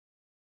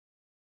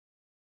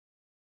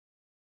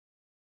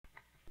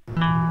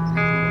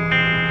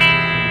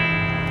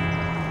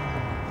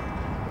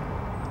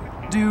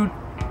Dude,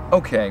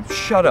 okay,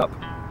 shut up.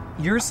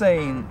 You're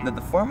saying that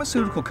the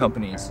pharmaceutical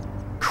companies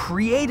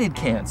created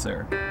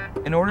cancer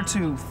in order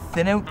to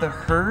thin out the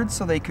herd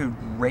so they could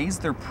raise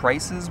their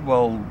prices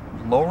while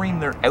lowering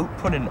their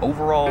output and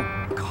overall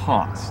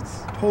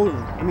costs.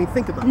 Totally. I mean,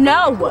 think about it.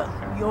 No!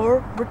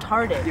 You're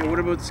retarded. Yeah, what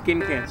about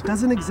skin cancer?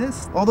 Doesn't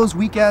exist. All those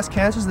weak-ass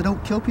cancers that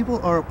don't kill people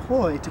are a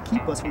ploy to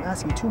keep us from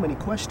asking too many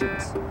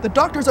questions. The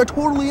doctors are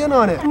totally in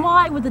on it.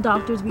 Why would the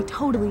doctors be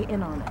totally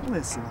in on it?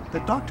 Listen,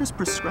 the doctors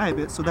prescribe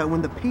it so that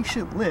when the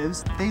patient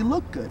lives, they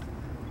look good.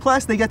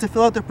 Plus, they get to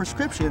fill out their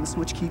prescriptions,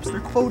 which keeps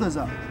their quotas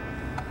up.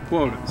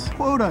 Quotas.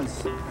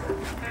 Quotas.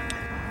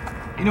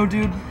 You know,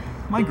 dude,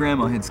 my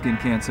grandma had skin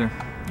cancer.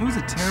 It was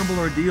a terrible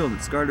ordeal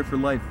that scarred her for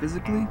life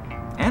physically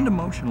and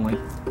emotionally.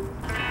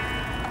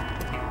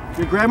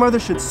 Your grandmother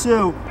should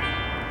sue.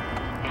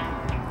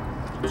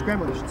 His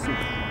grandmother should sue.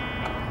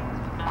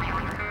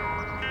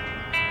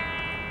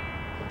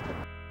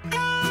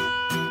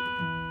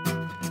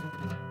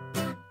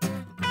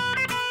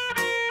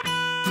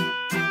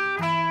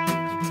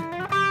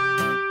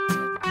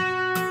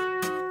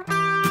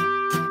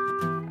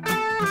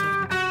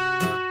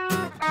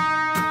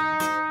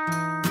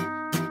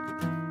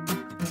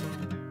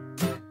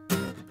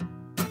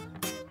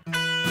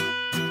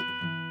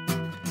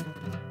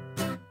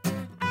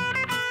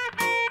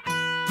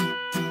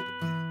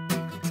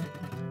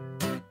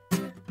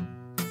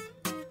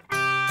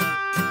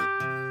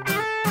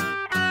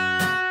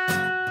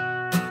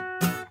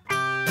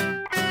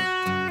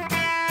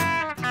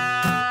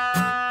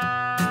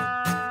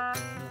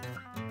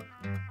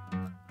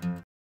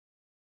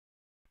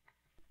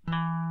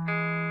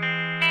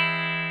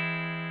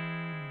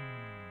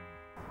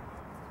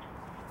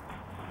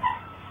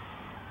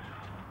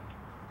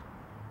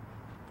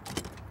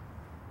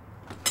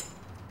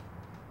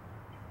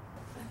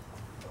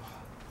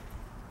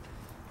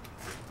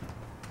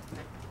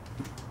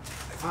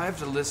 If I have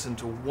to listen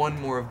to one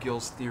more of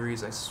Gil's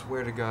theories, I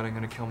swear to God I'm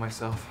gonna kill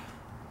myself.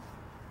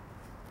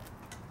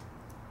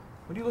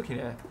 What are you looking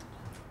at?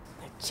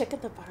 That chick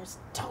at the bar's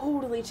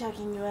totally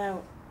checking you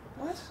out.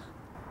 What?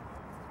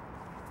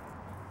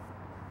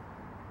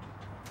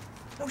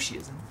 No, she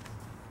isn't.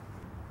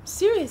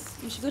 Serious,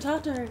 you should go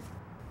talk to her.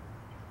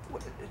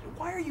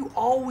 Why are you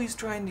always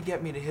trying to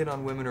get me to hit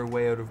on women or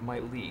way out of my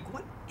league?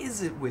 What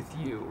is it with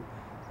you?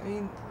 I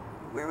mean,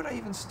 where would I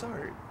even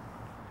start?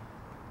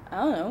 I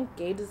don't know,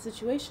 gauge the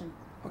situation.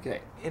 Okay,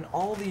 in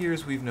all the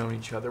years we've known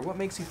each other, what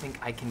makes you think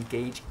I can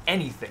gauge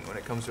anything when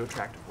it comes to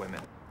attractive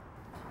women?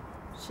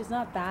 She's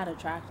not that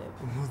attractive.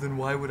 Well, then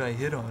why would I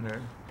hit on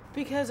her?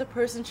 Because a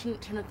person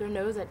shouldn't turn up their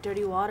nose at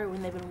dirty water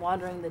when they've been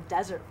wandering the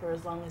desert for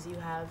as long as you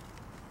have.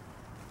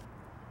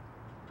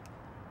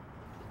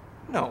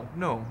 No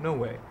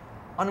way.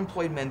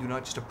 Unemployed men do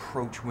not just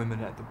approach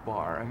women at the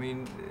bar. I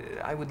mean,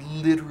 I would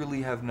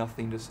literally have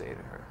nothing to say to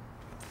her.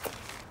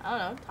 I don't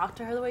know, talk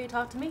to her the way you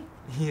talk to me.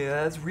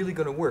 Yeah, that's really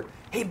gonna work.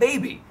 Hey,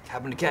 baby!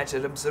 Happened to catch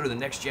that episode of The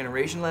Next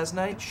Generation last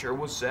night? Sure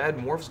was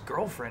sad. Morph's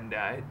girlfriend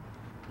died.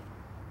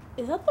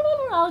 Is that the one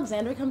where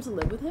Alexandra comes to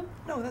live with him?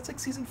 No, that's like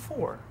season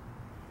 4.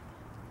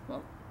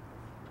 Well,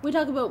 we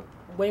talk about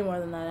way more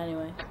than that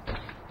anyway.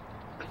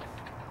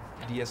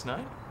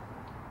 DS9?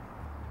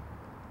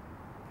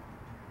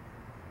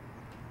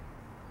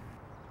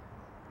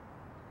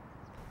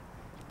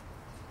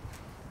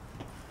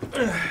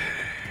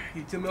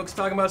 You two milks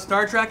talking about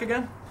Star Trek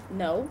again?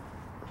 No.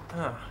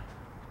 Huh.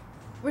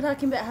 We're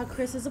talking about how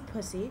Chris is a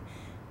pussy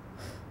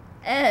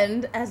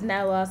and has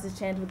now lost his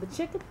chance with the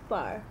chick at the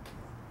bar.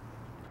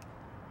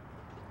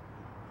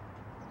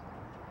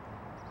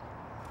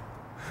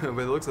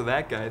 By the looks of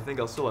that guy, I think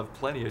I'll still have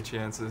plenty of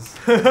chances.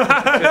 Yeah,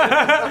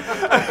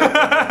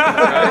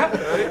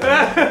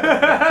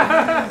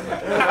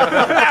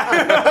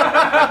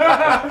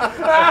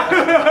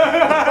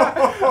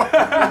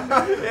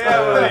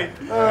 buddy.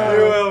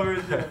 You will,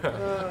 Richard.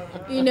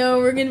 You know,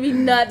 we're gonna be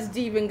nuts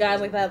deep in guys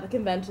like that at the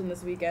convention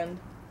this weekend.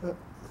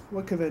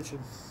 What convention?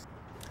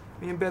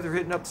 Me and Beth are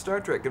hitting up the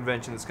Star Trek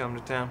convention that's coming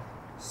to town.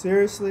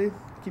 Seriously?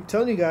 I keep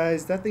telling you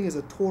guys, that thing is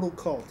a total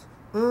cult.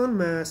 En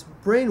masse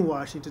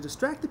brainwashing to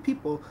distract the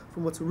people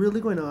from what's really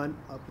going on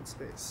up in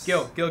space.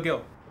 Gil.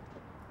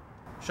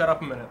 Shut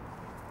up a minute.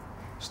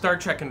 Star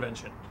Trek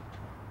convention.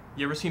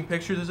 You ever seen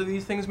pictures of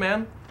these things,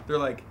 man? They're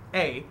like,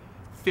 A,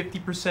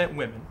 50%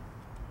 women.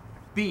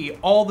 B,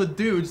 all the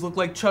dudes look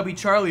like Chubby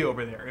Charlie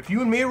over there. If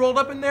you and me rolled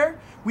up in there,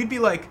 we'd be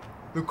like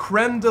the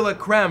creme de la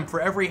creme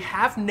for every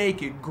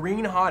half-naked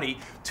green hottie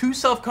too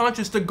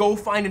self-conscious to go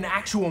find an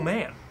actual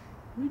man.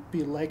 We'd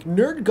be like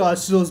nerd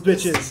gods to those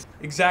bitches.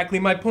 Exactly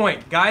my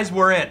point. Guys,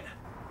 we're in.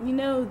 You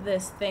know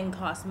this thing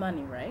costs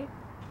money, right?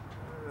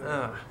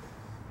 Oh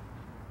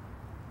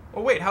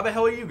wait, how the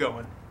hell are you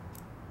going?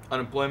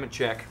 Unemployment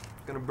check.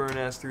 Gonna burn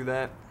ass through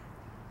that.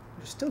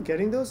 You're still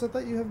getting those? I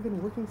thought you have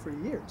been working for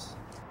years.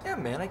 Yeah,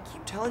 man, I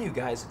keep telling you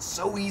guys, it's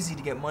so easy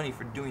to get money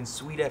for doing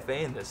sweet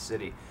FA in this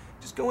city.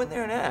 Just go in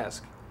there and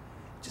ask.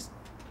 Just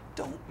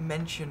don't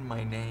mention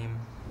my name.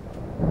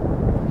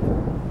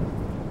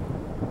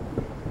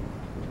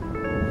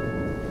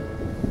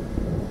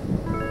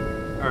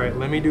 right,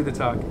 let me do the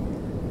talk.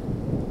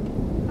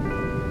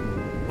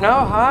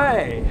 Oh,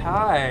 hi.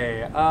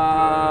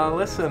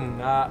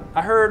 Listen,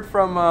 I heard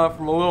from a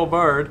little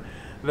bird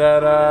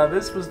that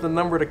this was the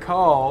number to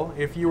call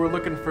if you were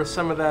looking for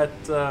some of that,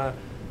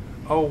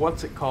 oh,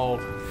 what's it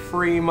called?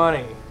 Free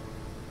money.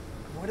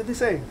 What did they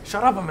say?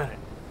 Shut up a minute.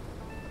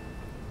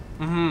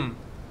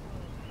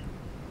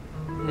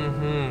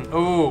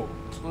 Oh,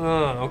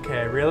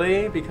 okay,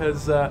 really?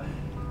 Because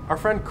our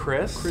friend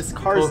Chris. Chris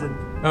Carson.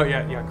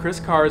 Chris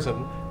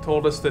Carson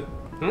told us that.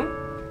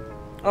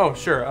 Oh,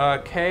 sure.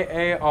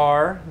 Karzen.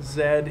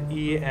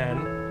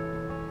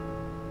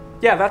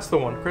 Yeah, that's the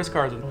one. Chris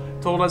Carson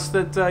told us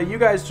that you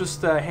guys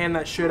just hand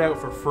that shit out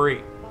for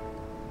free.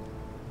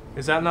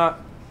 Is that not?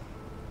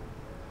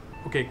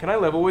 Okay, can I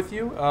level with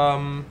you?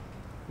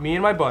 Me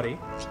and my buddy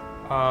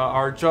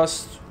are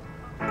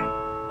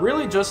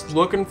really just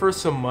looking for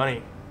some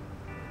money.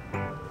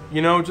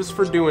 You know, just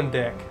for doing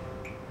dick.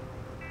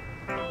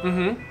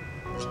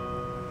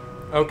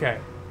 Okay.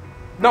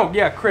 No,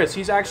 yeah, Chris,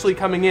 he's actually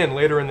coming in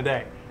later in the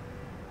day.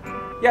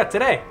 Yeah,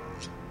 today.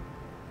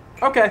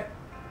 Okay.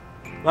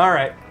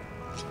 Alright.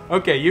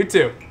 Okay, you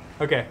too.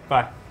 Okay,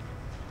 bye.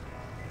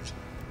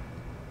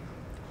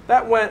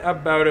 That went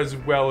about as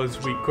well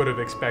as we could have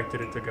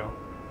expected it to go.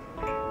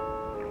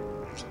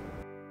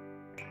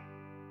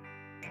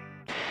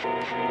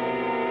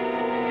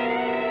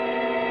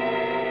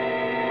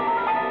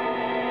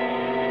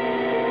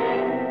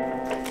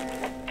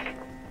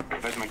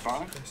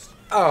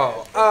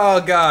 Oh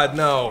God,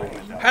 no.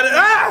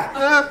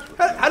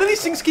 How do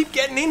these things keep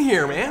getting in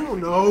here, man? I don't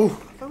know.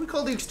 Why don't we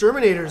call the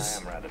exterminators?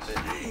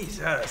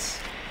 Jesus.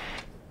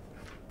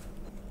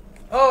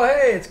 Oh,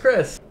 hey, it's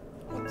Chris.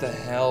 What the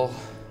hell?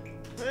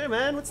 Hey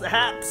man, what's the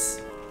haps?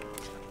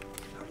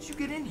 How did you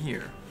get in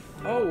here?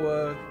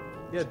 Oh,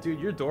 yeah, dude,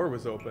 your door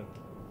was open.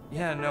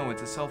 Yeah, no,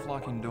 it's a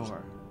self-locking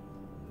door.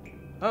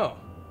 Oh.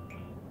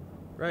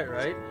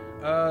 Right.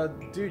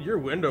 Dude, your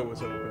window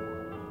was open.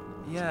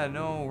 Yeah,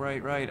 no,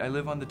 right. I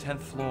live on the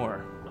 10th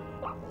floor.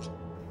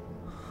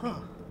 Huh.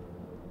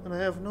 And I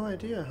have no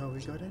idea how we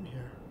got in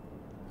here.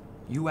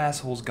 You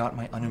assholes got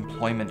my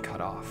unemployment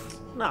cut off.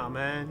 Nah,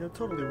 man, you're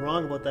totally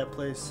wrong about that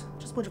place.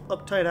 Just a bunch of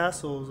uptight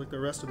assholes like the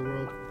rest of the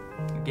world.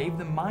 You gave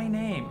them my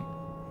name,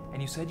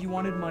 and you said you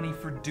wanted money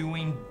for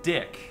doing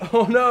dick.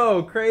 Oh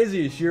no,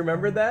 crazy. She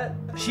remembered that?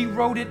 She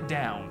wrote it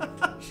down.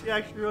 She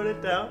actually wrote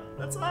it down?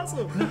 That's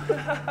awesome.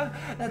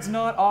 That's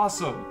not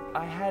awesome.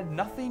 I had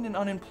nothing in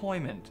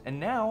unemployment, and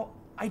now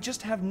I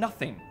just have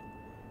nothing.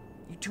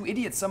 You two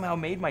idiots somehow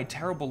made my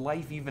terrible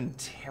life even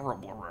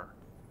terribler.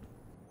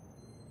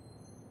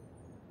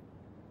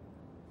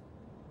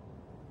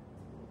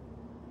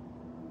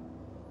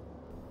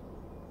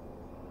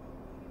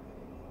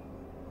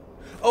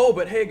 Oh,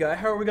 but hey, guy,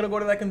 how are we gonna go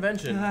to that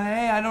convention?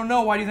 Hey, I don't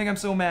know. Why do you think I'm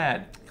so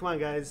mad? Come on,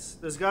 guys.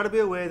 There's got to be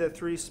a way that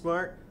three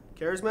smart,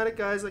 charismatic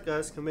guys like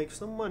us can make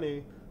some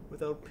money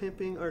without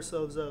pimping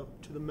ourselves out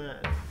to the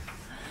max.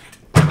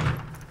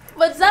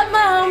 What's up, my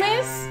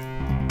homies?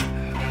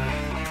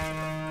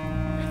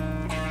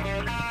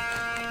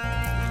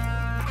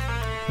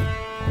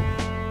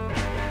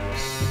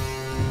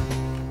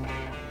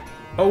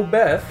 Oh,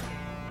 Beth.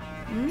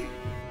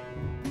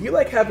 You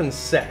like having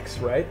sex,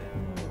 right?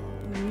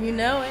 You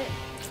know it.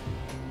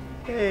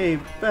 Hey,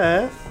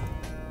 Beth.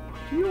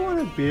 Do you want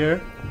a beer?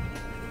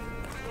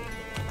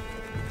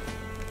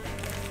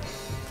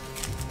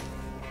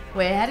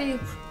 Wait, how do you...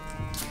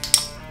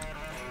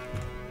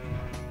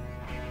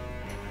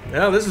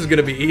 Now this is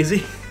gonna be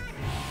easy.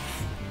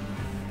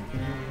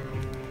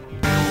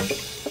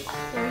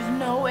 There's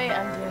no way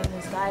I'm doing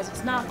this, guys.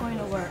 It's not going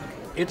to work.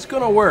 It's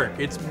gonna work.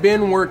 It's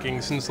been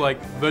working since like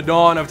the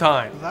dawn of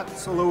time.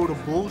 That's a load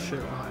of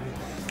bullshit, Ronnie.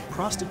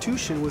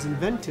 Prostitution was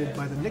invented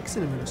by the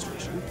Nixon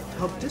administration to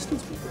help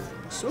distance people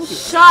from the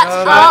Soviets. Shut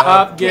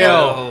up!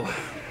 Gil.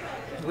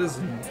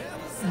 Listen,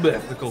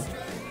 ethical.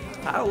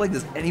 I don't like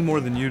this any more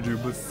than you do,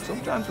 but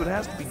sometimes what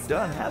has to be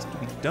done has to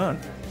be done.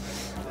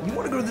 You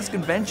want to go to this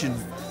convention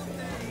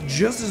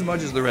just as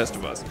much as the rest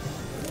of us.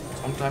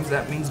 Sometimes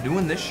that means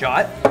doing this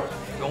shot,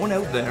 going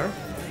out there,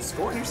 and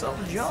scoring yourself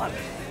a John.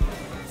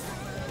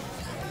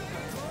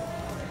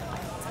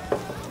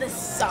 This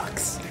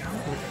sucks.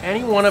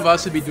 Any one of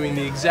us would be doing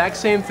the exact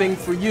same thing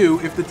for you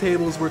if the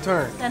tables were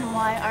turned. Then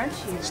why aren't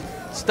you?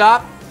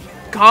 Stop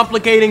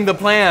complicating the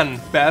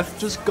plan, Beth.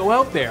 Just go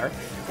out there,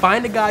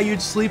 find a guy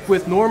you'd sleep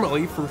with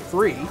normally for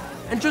free,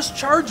 and just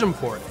charge him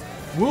for it.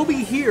 We'll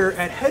be here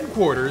at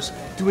headquarters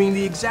doing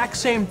the exact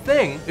same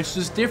thing. It's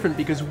just different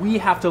because we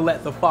have to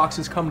let the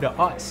foxes come to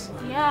us.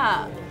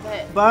 Yeah,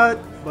 but...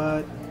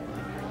 But,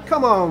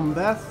 come on,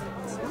 Beth.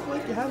 It's not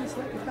like you haven't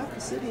slept with half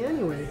the city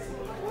anyway.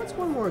 What's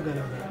one more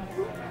gonna hurt?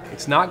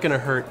 It's not gonna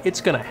hurt,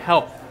 it's gonna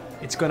help.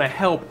 It's gonna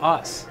help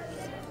us.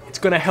 It's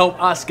gonna help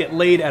us get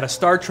laid at a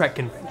Star Trek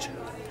convention.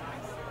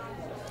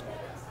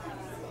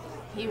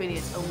 You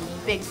idiots owe me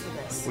big for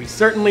this. We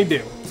certainly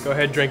do. Go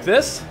ahead, drink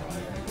this.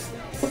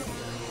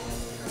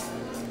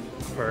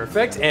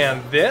 Perfect,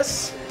 and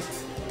this.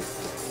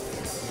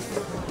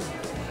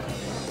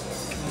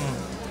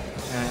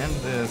 And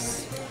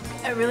this.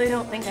 I really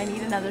don't think I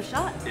need another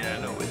shot. Yeah,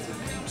 no, it's a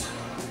mint.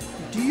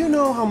 Do you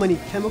know how many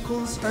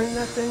chemicals are in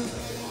that thing?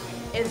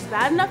 It's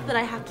bad enough that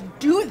I have to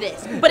do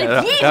this, but if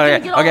he ain't Okay, gonna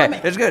get all of me.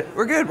 it's good.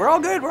 We're good. We're all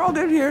good. We're all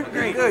good here.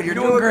 Great. You're good. You're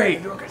doing great.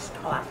 You're doing good.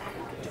 Stop.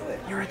 Do it.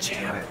 You're a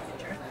champ.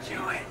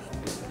 Do it.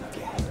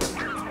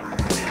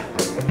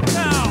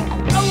 Now,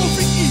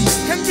 LOVE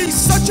can be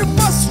such a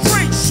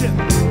frustration.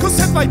 Cause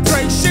head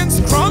vibrations,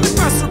 chronic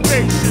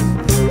masturbation.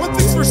 One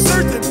thing's for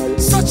certain,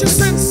 such a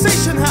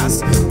sensation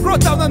has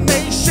brought down a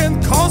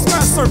nation, caused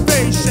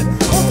masturbation.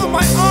 Both of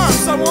my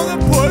arms I wanna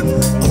put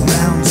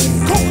around you.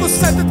 Cocoa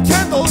scented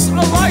candles,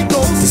 I light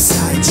those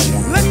beside you.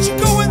 Let you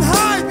go and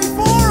hide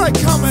before I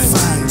come and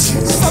find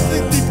you.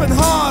 Something deep and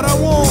hard I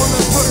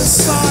wanna put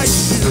inside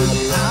you.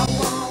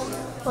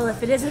 Well,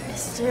 if it isn't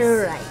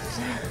Mr. Right.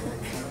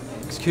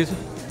 Excuse me?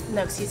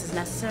 No excuses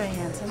necessary,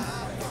 handsome.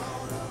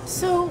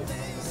 So,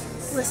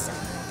 listen.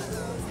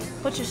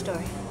 What's your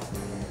story?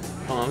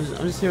 Oh,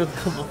 I'm just here with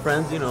a couple of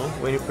friends, you know,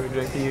 waiting for a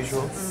drink, the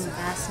usual.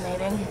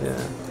 Fascinating.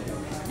 Yeah.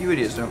 You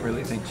idiots don't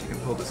really think she can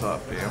pull this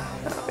off, do you?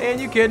 Oh, man,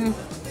 you kidding?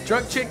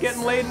 Drunk chick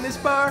getting laid in this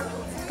bar?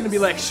 It's gonna be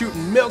like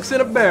shooting milks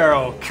in a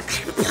barrel.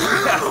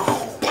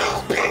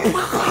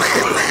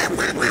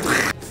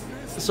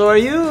 So are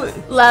you?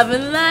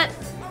 Loving that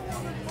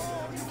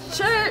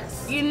shirt.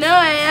 You know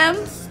I am.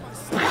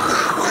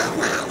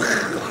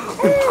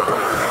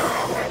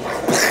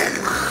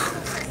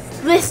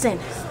 Listen,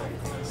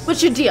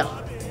 what's your deal?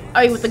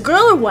 Are you with the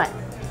girl or what?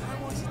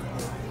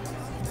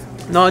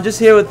 No, just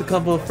here with a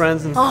couple of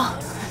friends and. Oh,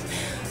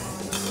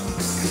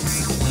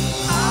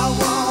 I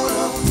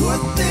wanna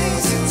put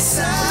things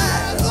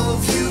inside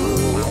of you.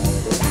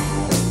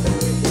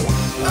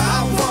 I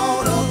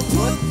wanna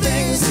put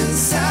things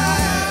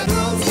inside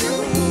of you.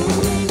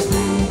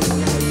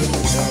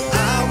 I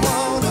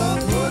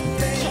wanna put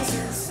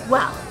things.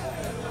 well.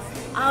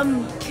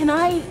 Can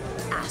I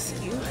ask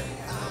you,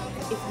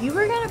 if you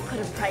were gonna put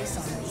a price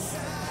on me,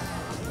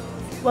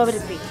 what would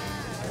it be?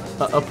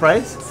 A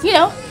price? You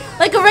know,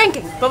 like a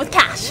ranking, but with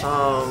cash.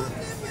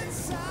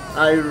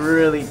 I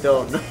really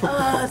don't know.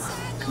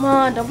 Come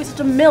on, don't be such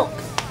a milk.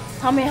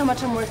 Tell me how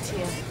much I'm worth to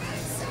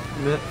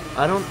you.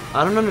 I don't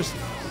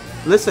understand.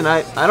 Listen,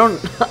 I don't.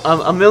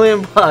 $1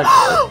 million.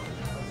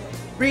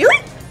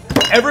 Really?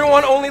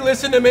 Everyone only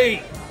listen to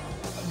me.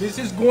 This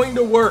is going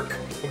to work,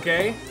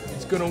 okay?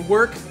 It's gonna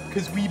work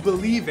because we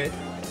believe it.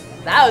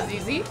 That was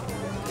easy.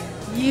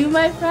 You,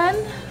 my friend,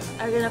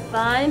 are gonna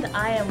find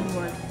I am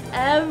worth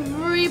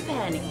every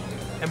penny.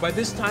 And by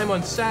this time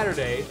on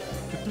Saturday,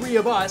 the three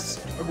of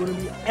us are going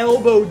to be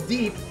elbow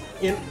deep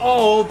in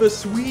all the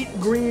sweet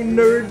green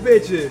nerd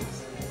bitches.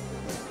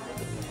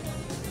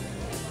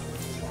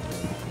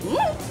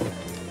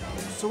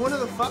 So one of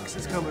the fucks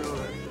is coming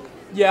over.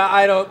 Yeah,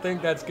 I don't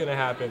think that's going to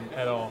happen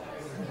at all.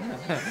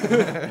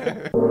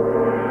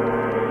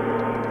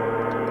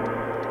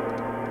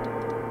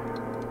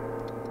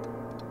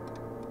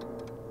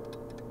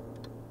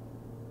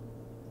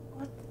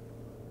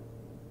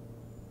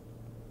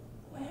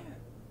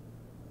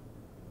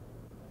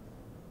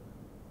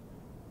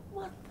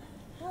 What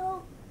the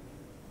hell?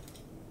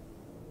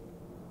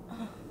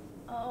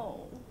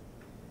 Oh,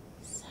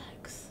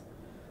 sex.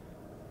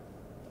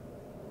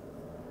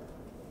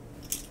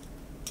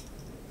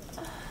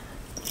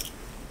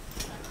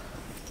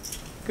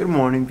 Good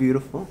morning,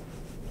 beautiful.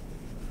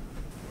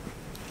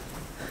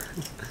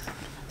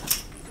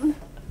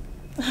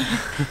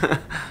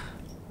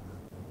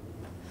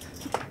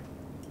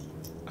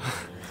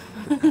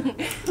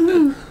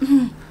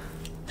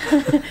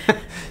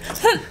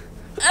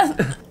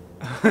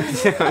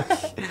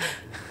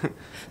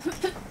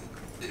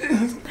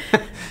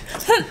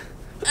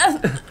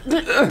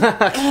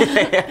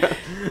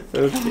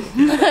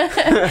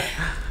 Okay.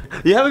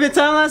 You have a good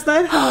time last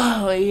night?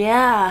 Oh,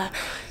 yeah.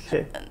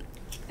 Okay.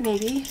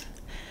 Maybe.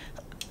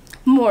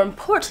 More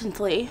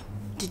importantly,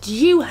 did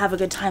you have a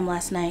good time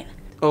last night?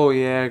 Oh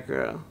yeah,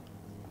 girl.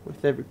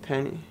 With every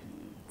penny.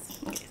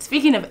 Okay,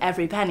 speaking of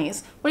every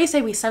pennies, what do you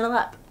say we settle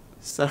up?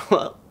 Settle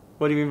up.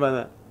 What do you mean by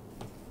that?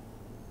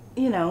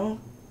 You know,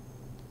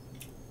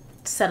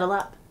 settle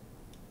up.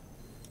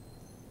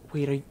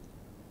 Wait,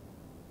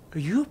 are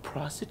you a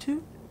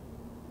prostitute?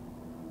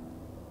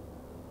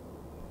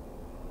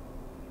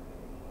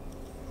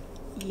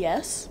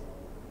 Yes?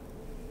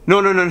 No.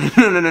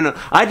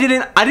 I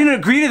didn't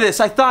agree to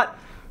this. I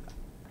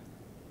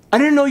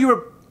didn't know you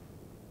were.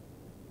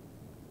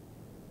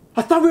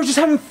 I thought we were just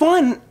having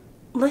fun.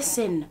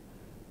 Listen.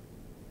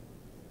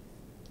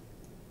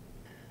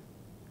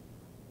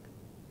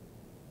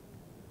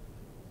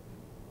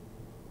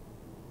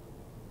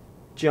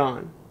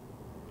 John.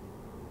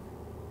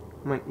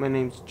 My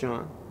name's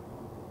John.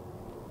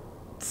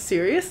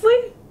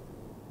 Seriously?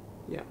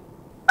 Yeah.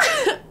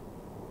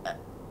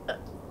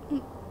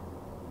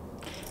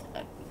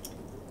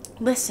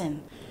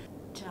 Listen,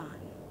 John,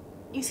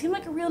 you seem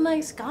like a real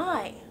nice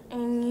guy,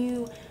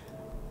 and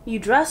you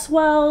dress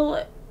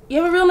well.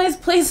 You have a real nice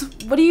place.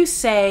 What do you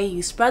say?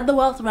 You spread the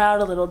wealth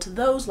around a little to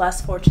those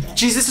less fortunate.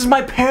 Jeez, this is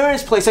my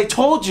parents' place. I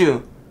told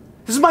you.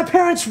 This is my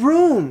parents'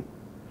 room.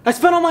 I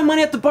spent all my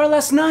money at the bar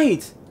last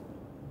night.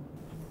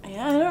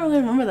 Yeah, I don't really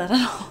remember that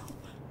at all.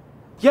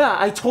 Yeah,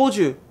 I told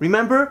you.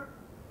 Remember?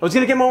 I was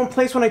gonna get my own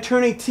place when I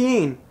turn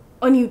 18.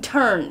 When you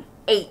turn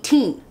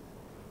 18.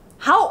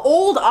 How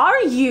old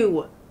are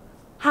you?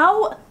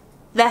 How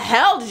the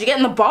hell did you get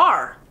in the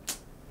bar?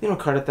 You don't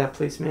card at that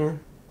place, man.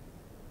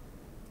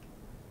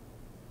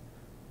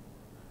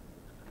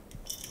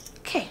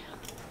 Okay,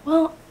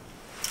 well,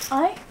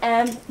 I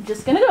am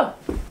just gonna go.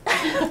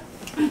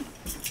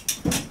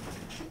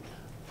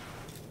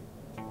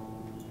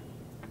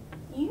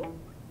 You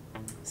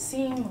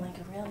seem like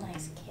a real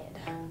nice kid.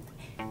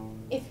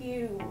 If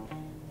you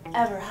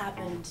ever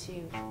happen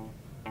to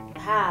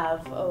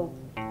have, oh,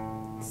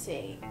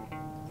 say,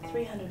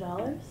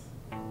 $300,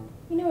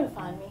 you know where to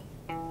find me.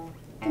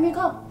 Give me a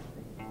call.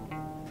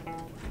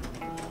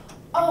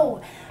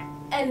 Oh,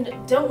 and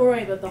don't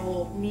worry about the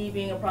whole me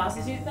being a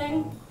prostitute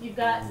thing. You've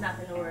got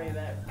nothing to worry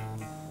about.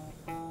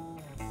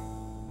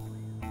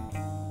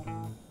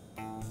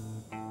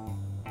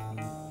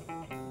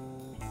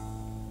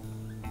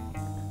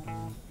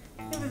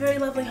 You have a very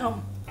lovely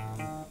home.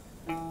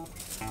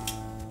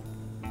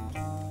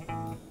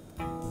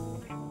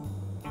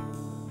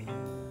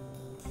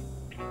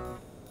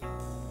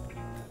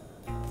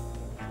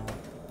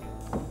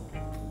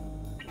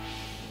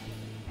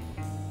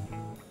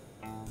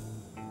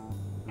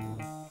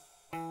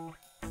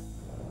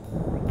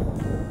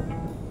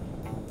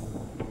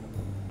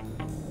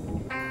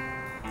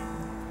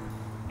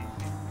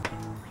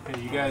 Hey,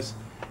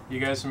 you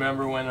guys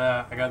remember when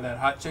I got that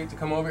hot chick to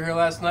come over here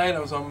last night? I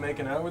was all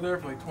making out with her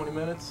for like 20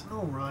 minutes.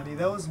 Oh, Ronnie,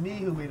 that was me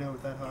who made out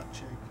with that hot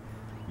chick.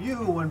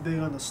 You went big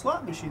on the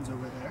slot machines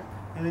over there,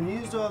 and then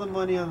used all the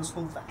money on the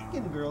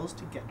Slovakian girls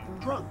to get them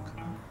drunk.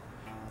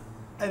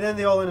 And then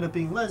they all ended up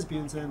being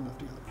lesbians and left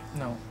together.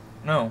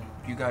 No,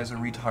 you guys are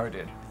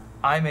retarded.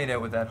 I made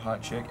out with that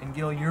hot chick, and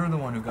Gil, you're the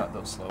one who got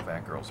those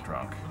Slovak girls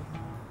drunk.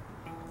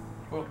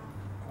 Well,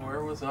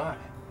 where was I?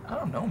 I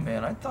don't know,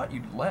 man. I thought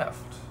you'd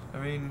left. I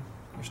mean,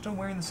 you're still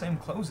wearing the same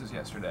clothes as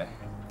yesterday.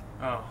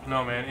 Oh,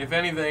 no, man. If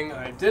anything,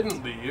 I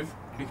didn't leave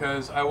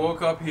because I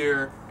woke up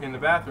here in the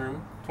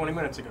bathroom 20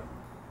 minutes ago.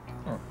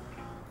 Huh.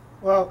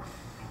 Well,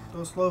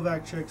 those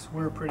Slovak chicks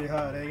were pretty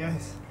hot, eh,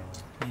 guys?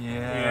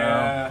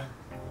 Yeah.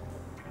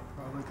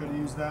 Probably could have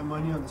used that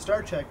money on the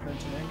Star Trek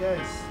convention, eh,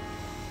 guys?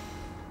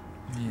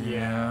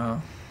 Yeah.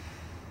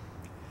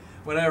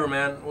 Whatever,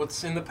 man.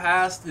 What's in the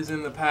past is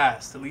in the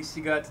past. At least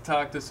you got to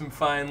talk to some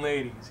fine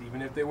ladies,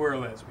 even if they were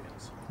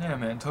lesbians. Yeah,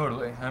 man,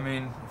 totally. I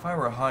mean, if I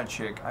were a hot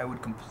chick, I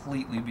would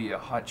completely be a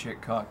hot chick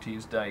cock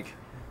tease dyke.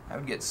 I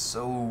would get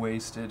so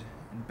wasted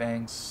and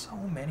bang so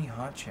many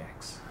hot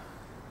chicks.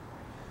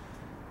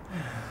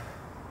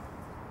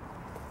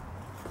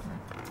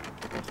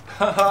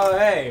 Oh,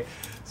 hey,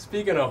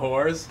 speaking of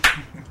whores.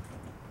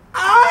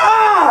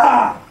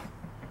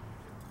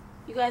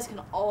 You guys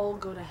can all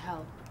go to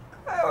hell.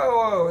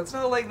 Whoa, it's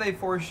not like they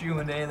force you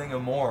into anything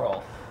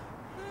immoral.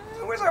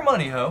 Where's our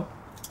money, ho?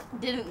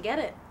 Didn't get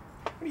it.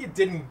 What do you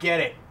didn't get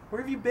it?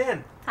 Where have you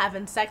been?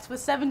 Having sex with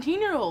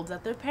 17-year-olds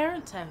at their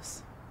parents'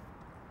 house.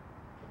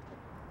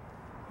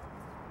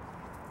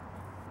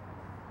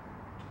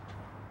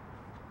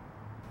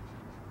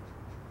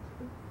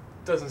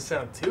 Doesn't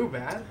sound too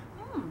bad.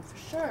 For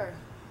sure.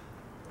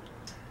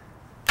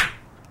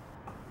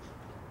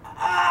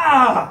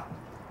 Ah!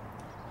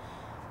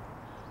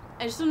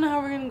 I just don't know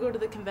how we're gonna go to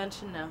the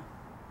convention now.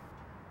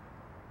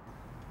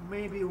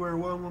 Maybe where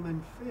one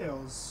woman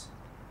fails,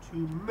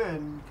 two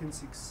men can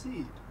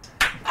succeed.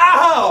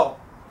 Ow!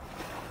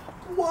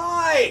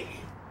 Why?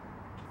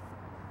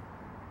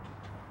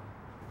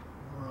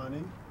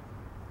 Ronnie?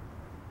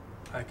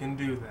 I can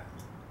do that.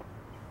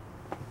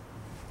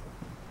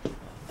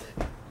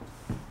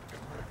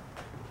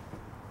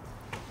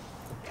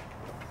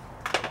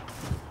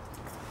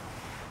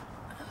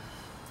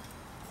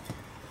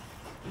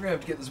 We're gonna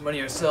have to get this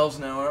money ourselves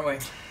now, aren't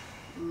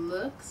we?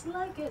 Looks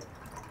like it.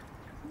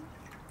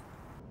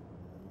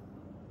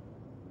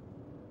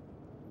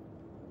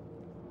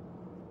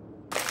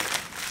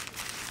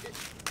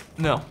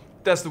 No,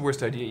 that's the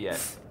worst idea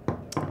yet.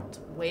 It's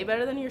way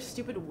better than your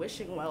stupid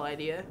wishing well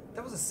idea.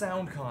 That was a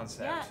sound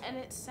concept. Yeah, and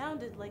it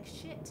sounded like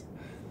shit.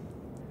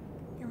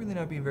 You're really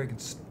not being very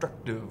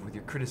constructive with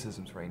your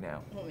criticisms right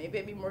now. Well, maybe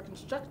I'd be more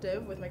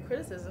constructive with my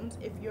criticisms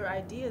if your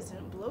ideas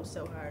didn't blow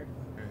so hard.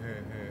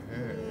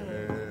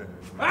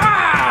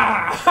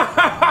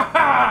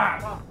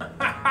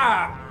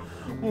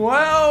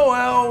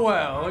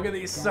 Well. Look at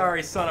these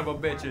sorry son of a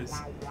bitches.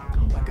 Oh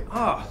my god.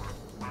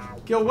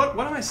 Oh. Gil, what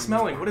am I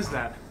smelling? What is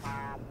that?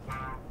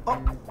 Oh,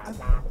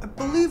 I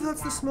believe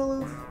that's the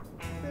smell of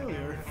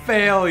failure.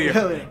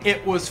 Failure.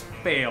 It was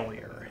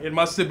failure. It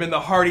must have been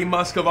the hearty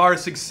musk of our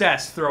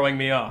success throwing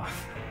me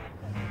off.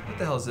 What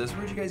the hell is this?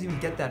 Where'd you guys even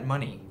get that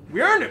money?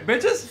 We earned it,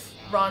 bitches.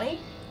 Ronnie,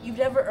 you've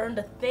never earned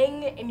a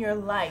thing in your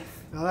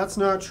life. Now that's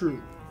not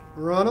true.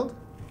 Ronald,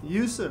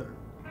 you, sir,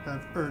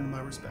 have earned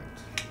my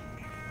respect.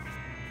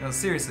 No,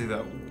 seriously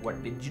though,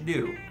 what did you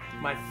do?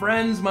 My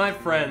friends,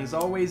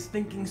 always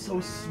thinking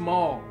so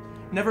small.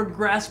 never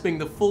grasping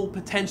the full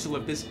potential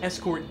of this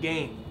escort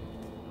game.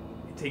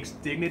 It takes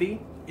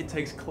dignity, it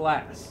takes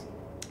class.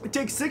 It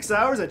takes 6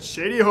 hours at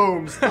Shady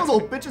Homes. Those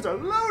old bitches are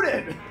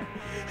loaded.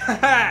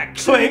 Haha,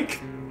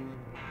 clink!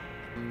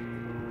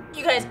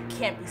 You guys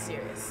can't be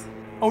serious.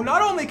 Oh,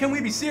 not only can we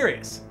be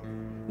serious,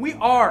 we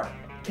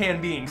can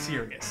being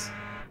serious.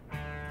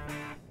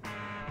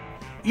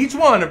 Each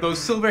one of those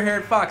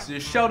silver-haired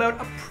foxes shelled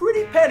out a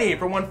pretty penny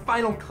for one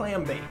final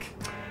clam bake.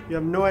 You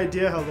have no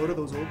idea how loaded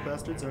those old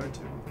bastards are,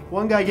 too.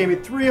 One guy gave me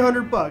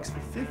 $300 for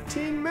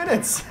 15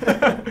 minutes.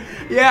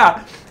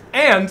 Yeah,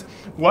 and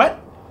what?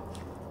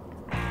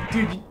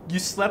 Dude, you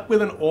slept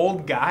with an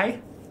old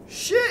guy?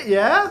 Shit,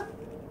 yeah?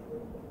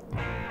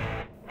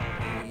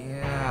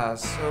 Yeah,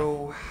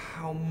 so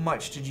how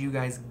much did you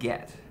guys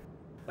get?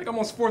 Like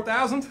almost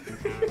 4,000?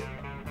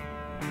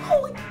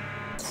 Holy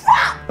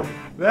crap!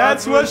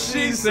 That's what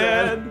she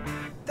said.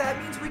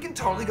 That means we can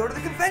totally go to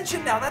the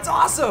convention now. That's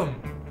awesome.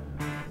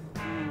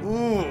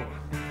 Ooh.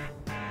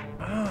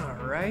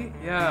 Right?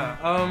 Yeah.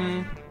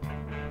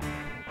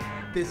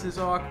 This is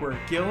awkward.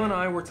 Gil and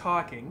I were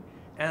talking,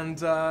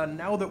 and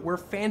now that we're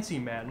fancy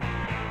men,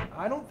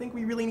 I don't think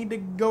we really need to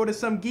go to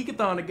some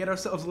geekathon to get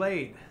ourselves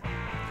laid.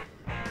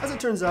 As it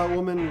turns out,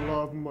 women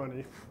love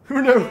money.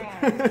 Who knew?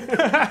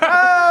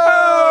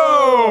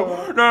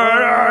 Oh!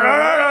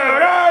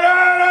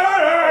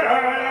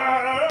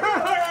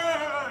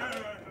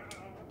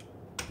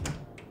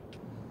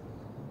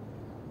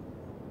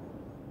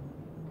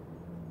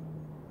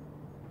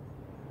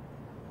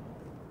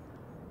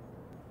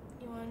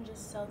 You want to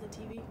just sell the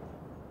TV?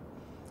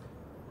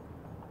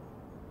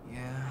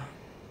 Yeah.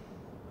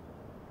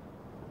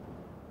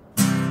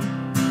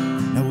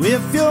 Now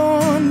if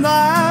your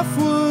life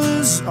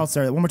was... Oh,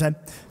 sorry, one more time.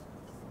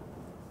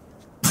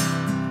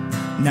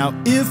 Now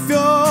if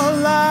your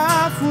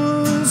life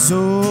was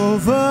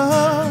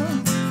over,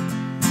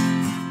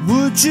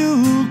 would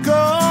you go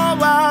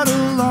out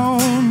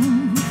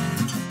alone?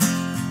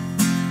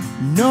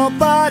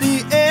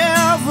 Nobody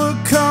ever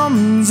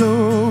comes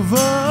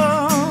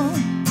over.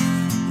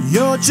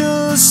 You're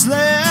just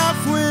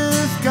left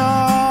with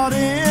God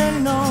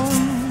and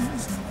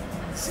knows.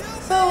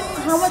 So,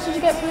 how much did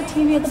you get for the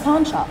TV at the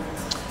pawn shop?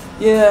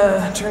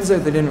 Yeah, it turns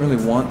out they didn't really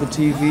want the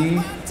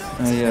TV.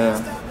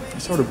 I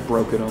sort of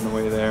broke it on the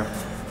way there.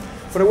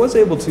 But I was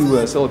able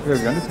to sell a pair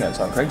of underpants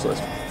on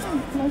Craigslist.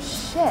 Oh, no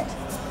shit.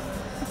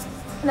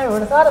 I never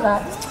would have thought of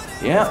that.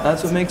 Yeah,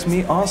 that's what makes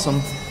me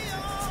awesome.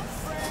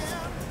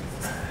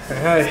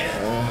 Hey.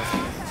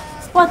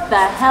 What the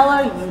hell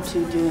are you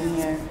two doing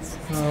here?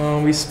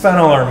 Oh, we spent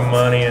all our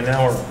money and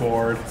now we're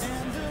bored.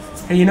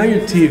 Hey, you know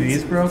your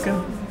TV's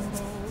broken?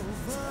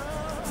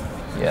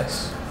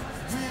 Yes.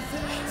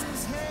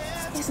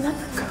 Isn't that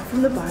the girl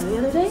from the bar the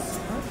other day?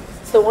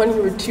 The one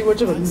you were too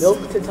much of a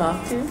milk to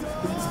talk to?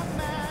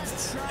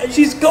 And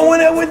she's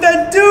going out with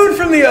that dude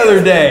from the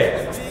other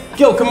day!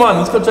 Gil, come on,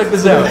 let's go check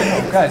this out.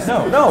 No, guys,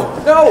 no.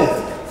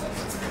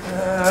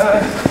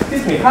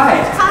 Excuse me,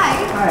 hi. Hi.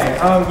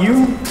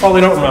 You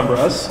probably don't remember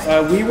us.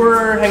 We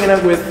were hanging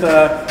out with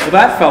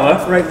that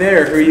fella right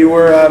there who you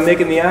were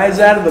making the eyes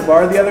at the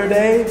bar the other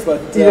day,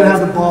 but... You didn't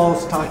have the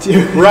balls to talk to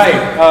you.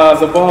 Right,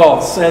 the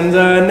balls. And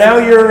now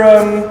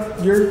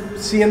you're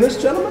seeing this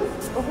gentleman?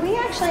 We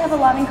actually have a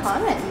lot in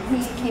common.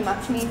 He came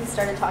up to me and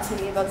started talking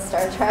to me about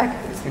Star Trek,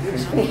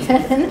 huge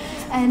fan,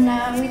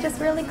 and we just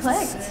really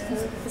clicked. And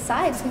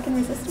besides, we can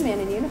resist a man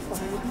in uniform.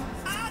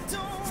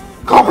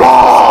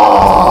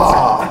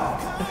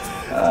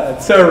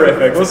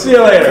 Terrific. We'll see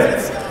you later.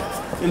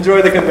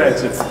 Enjoy the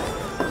convention.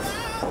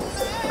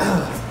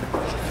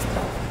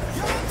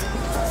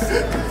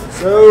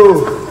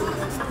 So,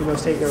 you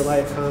must hate your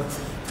life, huh?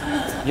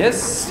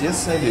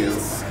 Yes, I do.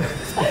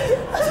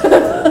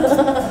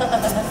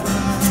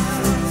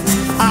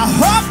 I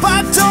hope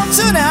I don't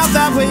turn out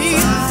that way.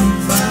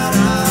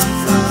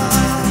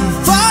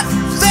 But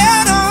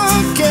then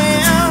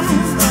again,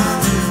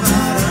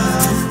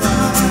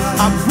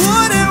 I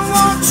wouldn't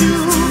want to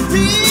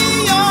be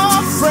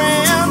your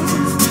friend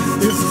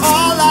if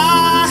all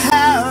I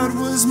had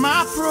was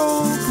my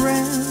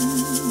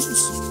programs.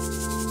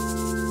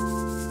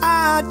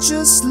 I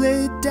just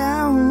lay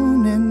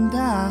down and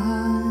die.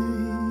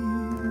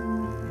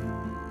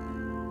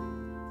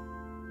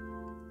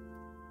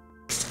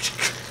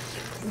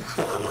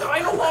 I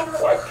no longer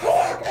like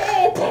talk.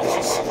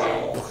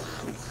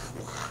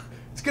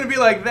 It's gonna be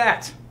like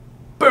that.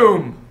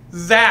 Boom.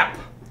 Zap.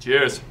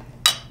 Cheers.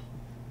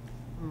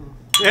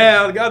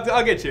 Yeah,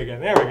 I'll get you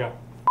again. There we go.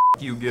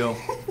 You, Gil.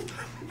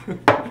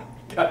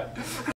 Got it.